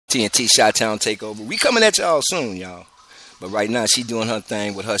TNT Chi-Town Takeover. We coming at y'all soon, y'all. But right now, she doing her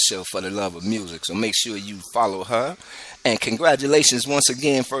thing with her show For the Love of Music. So make sure you follow her. And congratulations once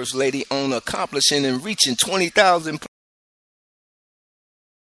again, First Lady, on accomplishing and reaching 20,000.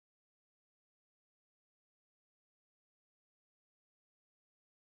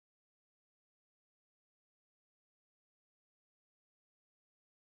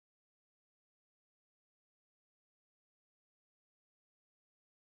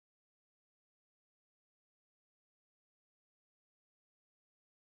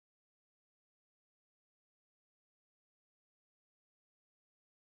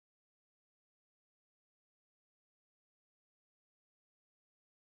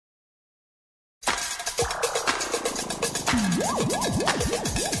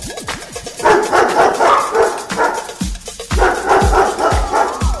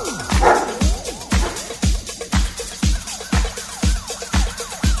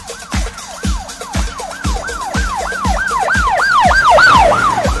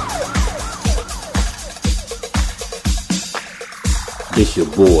 This your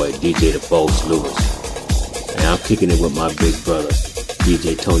boy, DJ The Boss Lewis. And I'm kicking it with my big brother,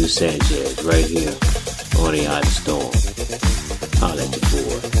 DJ Tony Sanchez, right here on the Eye of the Storm. Holla at your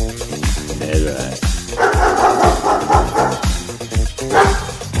boy. That's right.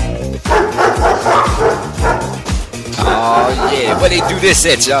 Oh yeah, where they do this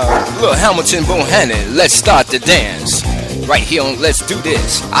at, y'all? Little Hamilton Bohannon, let's start the dance. Right here on Let's Do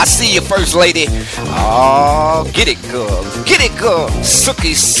This. I see you, First Lady. Oh, get it, girl. Get it, girl.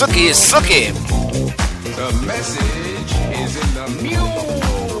 Sookie, sookie, sookie. The message is in the music.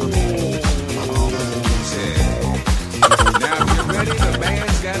 Now if you're ready, the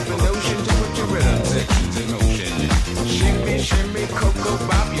band's got the notion to put your rhythm sections in motion. Shimmy, shimmy, cocoa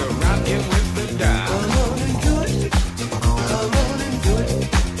bop, you're rocking with the dial. Come on and do it. Come on and do it.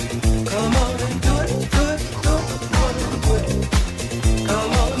 Come on and do it.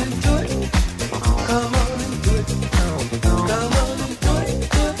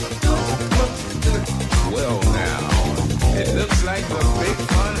 Looks like the big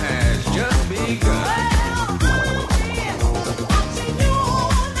fun has just begun.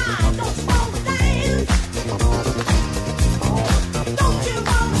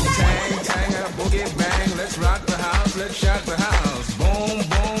 Tang, tang, a boogie bang. Let's rock the house, let's shock the house. Boom,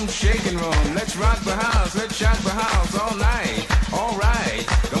 boom, shake and roll. Let's rock the house, let's shock the house all night. All right,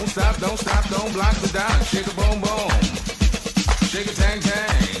 don't stop, don't block the dot. Shake a boom, boom. Shake a tang,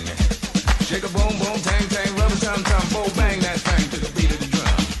 tang. Shake a boom, boom, tang, tang. Rubber tum tum, boom, bang that thing to the beat of the drum.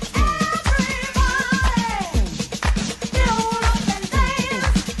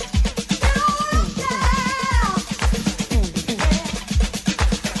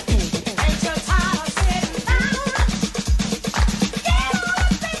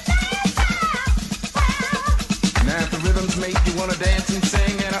 Now if the rhythms make you wanna dance and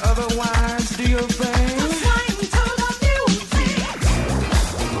sing, and otherwise do your thing.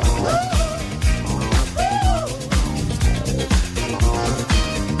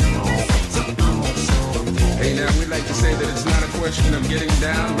 Hey, now we like to say that it's not a question of getting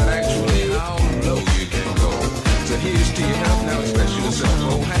down, but actually how low you can go. So here's to your help now, especially yourself,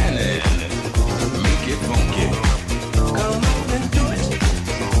 oh Hannah. Make it funky. Come on and do it.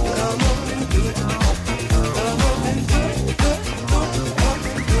 Come on and do it. Come on and do it. Come on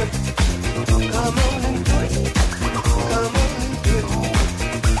and do it. Come on and do it. Come on and do it. Come on and do it.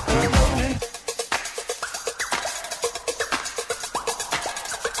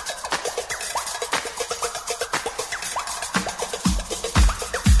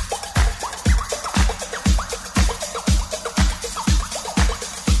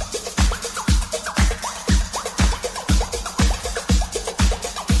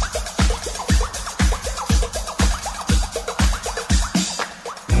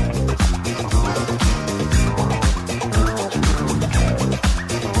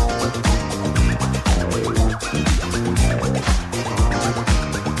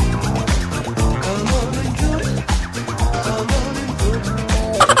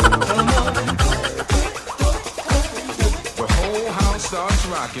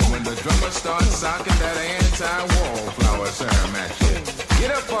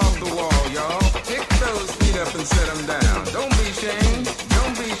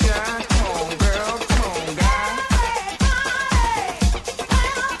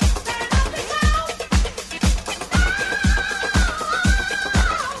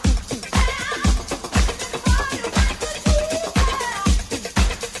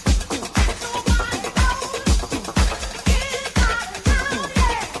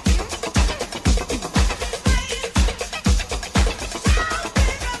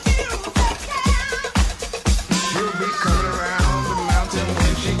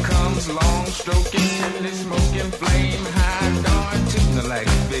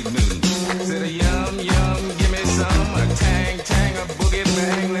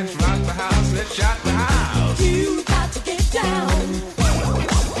 shot the house. You got to get down.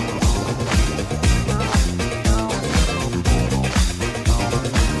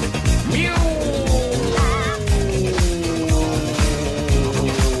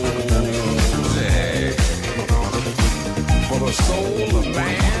 For the soul of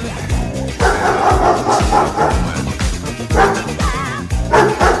man.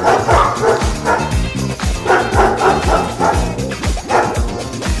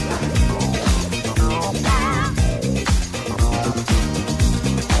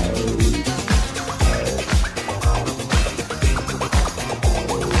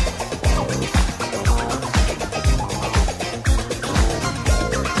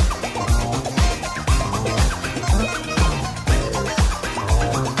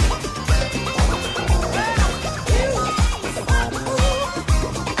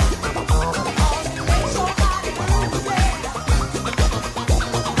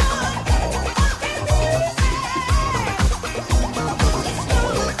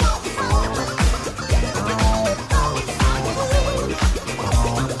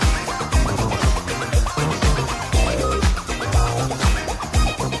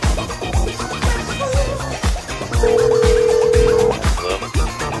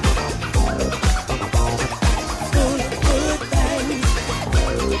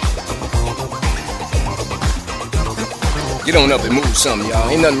 Get on up and move something, y'all.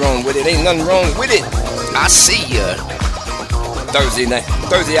 Ain't nothing wrong with it. Ain't nothing wrong with it. I see ya.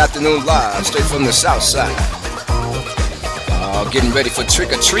 Thursday afternoon live, straight from the south side. Getting ready for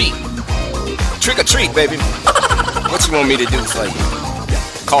trick or treat. Trick or treat, baby. What you want me to do for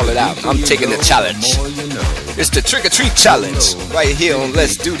you? Call it out. I'm taking the challenge. It's the trick or treat challenge right here on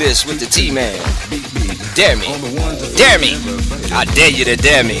Let's Do This with the T-Man. Dare me. Dare me. I dare you to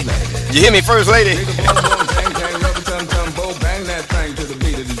dare me. You hear me, First Lady? Bang that thing to the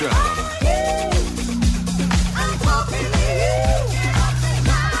beat of the drum.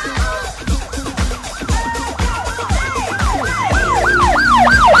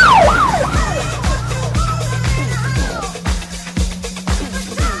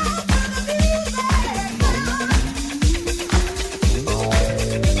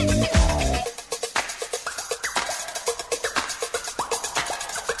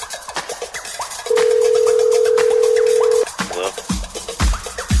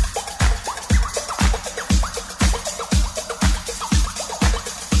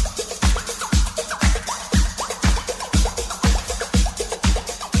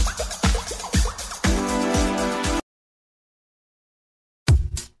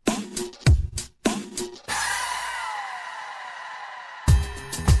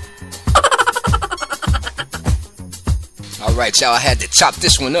 Alright, y'all, I had to chop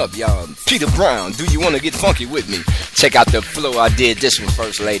this one up, y'all. Peter Brown, do you want to get funky with me? Check out the flow I did this one,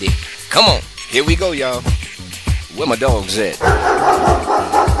 First Lady. Come on, here we go, y'all. Where my dogs at?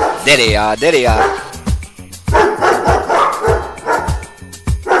 There they are, there they are.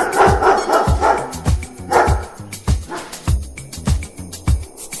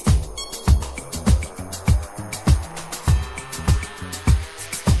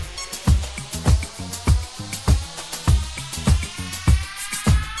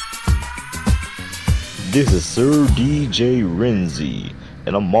 This is Sir DJ Renzi,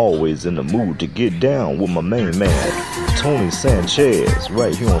 and I'm always in the mood to get down with my main man, Tony Sanchez,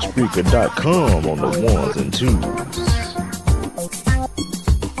 right here on Spreaker.com on the ones and twos.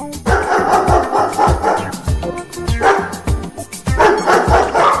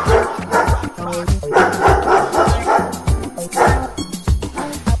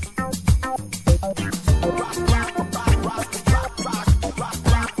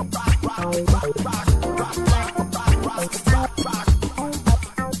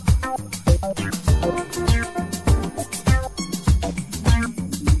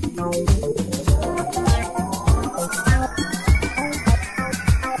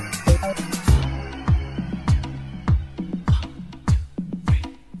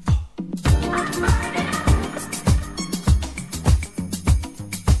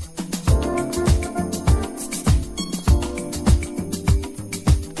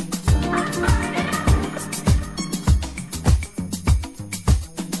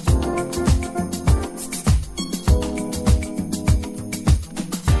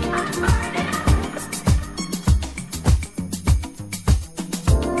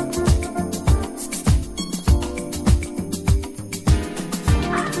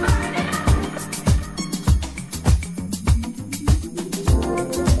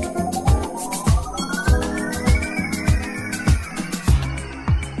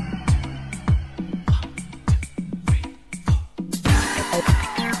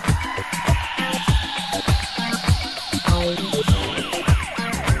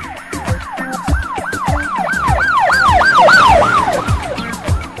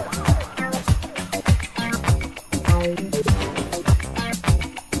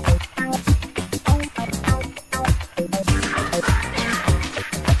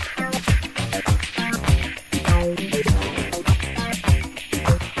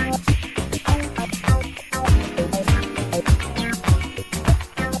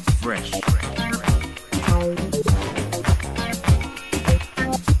 fresh.